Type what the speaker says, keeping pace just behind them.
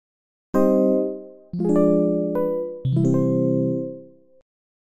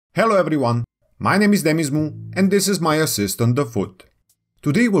Hello everyone, my name is Demismu and this is my assistant the Foot.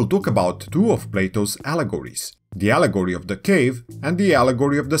 Today we'll talk about two of Plato's allegories, the allegory of the cave and the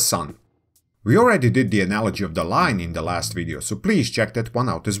allegory of the sun. We already did the analogy of the lion in the last video, so please check that one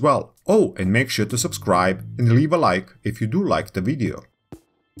out as well. Oh, and make sure to subscribe and leave a like if you do like the video.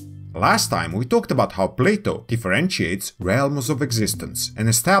 Last time we talked about how Plato differentiates realms of existence and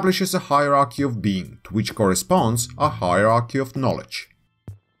establishes a hierarchy of being to which corresponds a hierarchy of knowledge.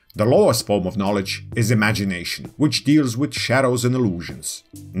 The lowest form of knowledge is imagination, which deals with shadows and illusions.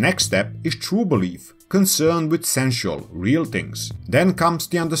 Next step is true belief, concerned with sensual, real things. Then comes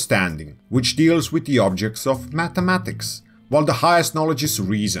the understanding, which deals with the objects of mathematics, while the highest knowledge is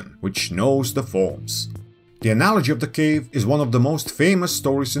reason, which knows the forms. The analogy of the cave is one of the most famous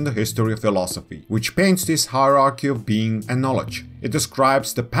stories in the history of philosophy, which paints this hierarchy of being and knowledge. It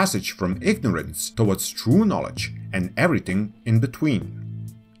describes the passage from ignorance towards true knowledge and everything in between.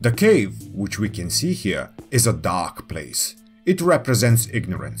 The cave, which we can see here, is a dark place. It represents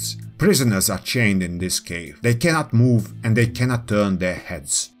ignorance. Prisoners are chained in this cave. They cannot move and they cannot turn their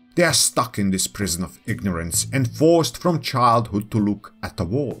heads. They are stuck in this prison of ignorance and forced from childhood to look at a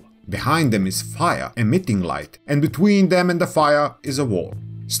wall. Behind them is fire emitting light, and between them and the fire is a wall.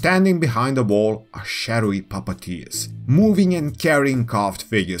 Standing behind the wall are shadowy puppeteers, moving and carrying carved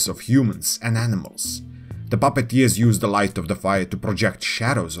figures of humans and animals. The puppeteers use the light of the fire to project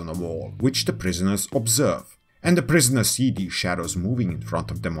shadows on the wall, which the prisoners observe. And the prisoners see these shadows moving in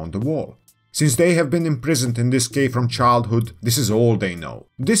front of them on the wall. Since they have been imprisoned in this cave from childhood, this is all they know.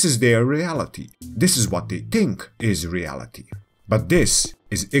 This is their reality. This is what they think is reality. But this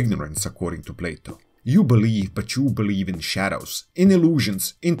is ignorance according to Plato. You believe, but you believe in shadows, in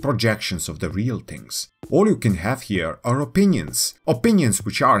illusions, in projections of the real things. All you can have here are opinions. Opinions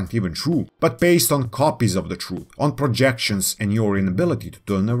which aren't even true, but based on copies of the truth, on projections and your inability to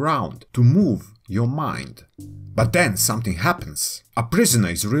turn around, to move your mind. But then something happens. A prisoner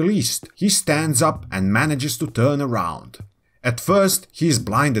is released. He stands up and manages to turn around. At first, he is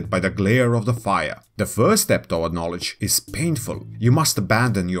blinded by the glare of the fire. The first step toward knowledge is painful. You must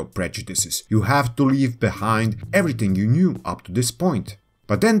abandon your prejudices. You have to leave behind everything you knew up to this point.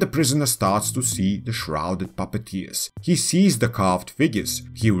 But then the prisoner starts to see the shrouded puppeteers. He sees the carved figures.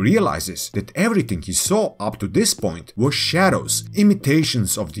 He realizes that everything he saw up to this point were shadows,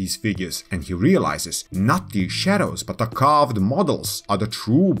 imitations of these figures, and he realizes not these shadows but the carved models are the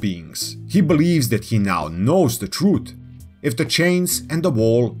true beings. He believes that he now knows the truth. If the chains and the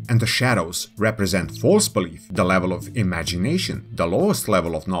wall and the shadows represent false belief, the level of imagination, the lowest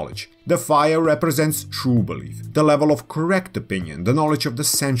level of knowledge, the fire represents true belief, the level of correct opinion, the knowledge of the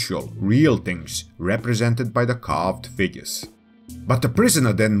sensual, real things, represented by the carved figures. But the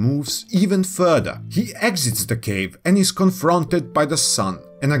prisoner then moves even further. He exits the cave and is confronted by the sun.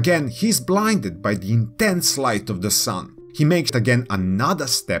 And again, he is blinded by the intense light of the sun. He makes again another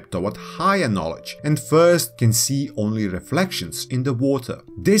step toward higher knowledge and first can see only reflections in the water.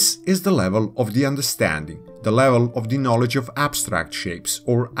 This is the level of the understanding, the level of the knowledge of abstract shapes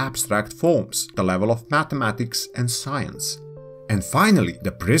or abstract forms, the level of mathematics and science. And finally,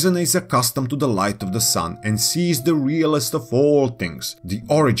 the prisoner is accustomed to the light of the sun and sees the realest of all things, the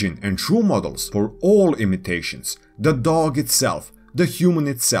origin and true models for all imitations, the dog itself, the human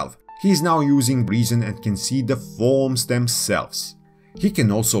itself. He is now using reason and can see the forms themselves. He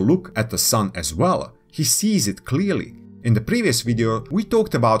can also look at the sun as well. He sees it clearly. In the previous video, we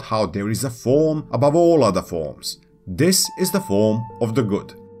talked about how there is a form above all other forms. This is the form of the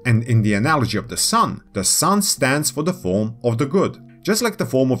good. And in the analogy of the sun stands for the form of the good. Just like the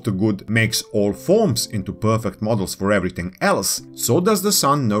form of the good makes all forms into perfect models for everything else, so does the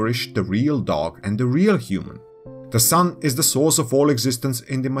sun nourish the real dog and the real human. The sun is the source of all existence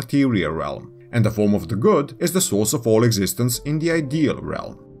in the material realm, and the form of the good is the source of all existence in the ideal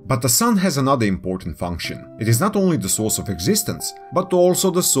realm. But the sun has another important function. It is not only the source of existence, but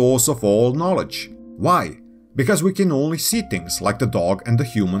also the source of all knowledge. Why? Because we can only see things like the dog and the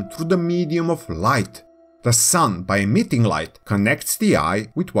human through the medium of light. The sun, by emitting light, connects the eye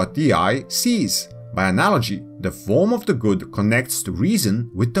with what the eye sees. By analogy, the form of the good connects the reason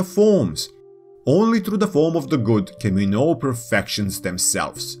with the forms. Only through the form of the good can we know perfections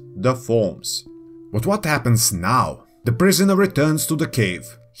themselves, the forms. But what happens now? The prisoner returns to the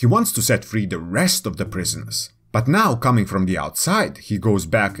cave. He wants to set free the rest of the prisoners. But now, coming from the outside, he goes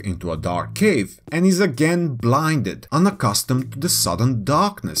back into a dark cave and is again blinded, unaccustomed to the sudden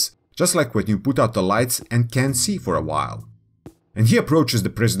darkness, just like when you put out the lights and can't see for a while. And he approaches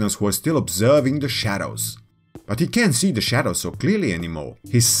the prisoners who are still observing the shadows. but he can't see the shadows so clearly anymore.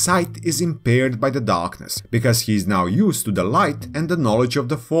 His sight is impaired by the darkness, because he is now used to the light and the knowledge of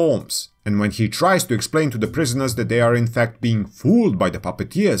the forms. And when he tries to explain to the prisoners that they are in fact being fooled by the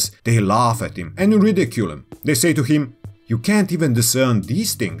puppeteers, they laugh at him and ridicule him. They say to him, "You can't even discern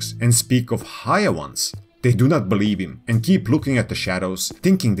these things and speak of higher ones." They do not believe him and keep looking at the shadows,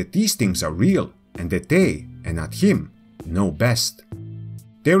 thinking that these things are real and that they, and not him, know best.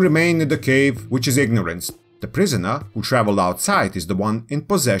 They remain in the cave, which is ignorance. The prisoner who traveled outside is the one in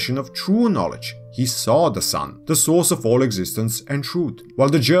possession of true knowledge. He saw the sun, the source of all existence and truth,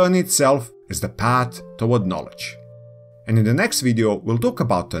 while the journey itself is the path toward knowledge. And in the next video, we'll talk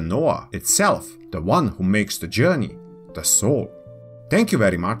about the knower itself, the one who makes the journey, the soul. Thank you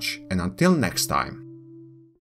very much, and until next time.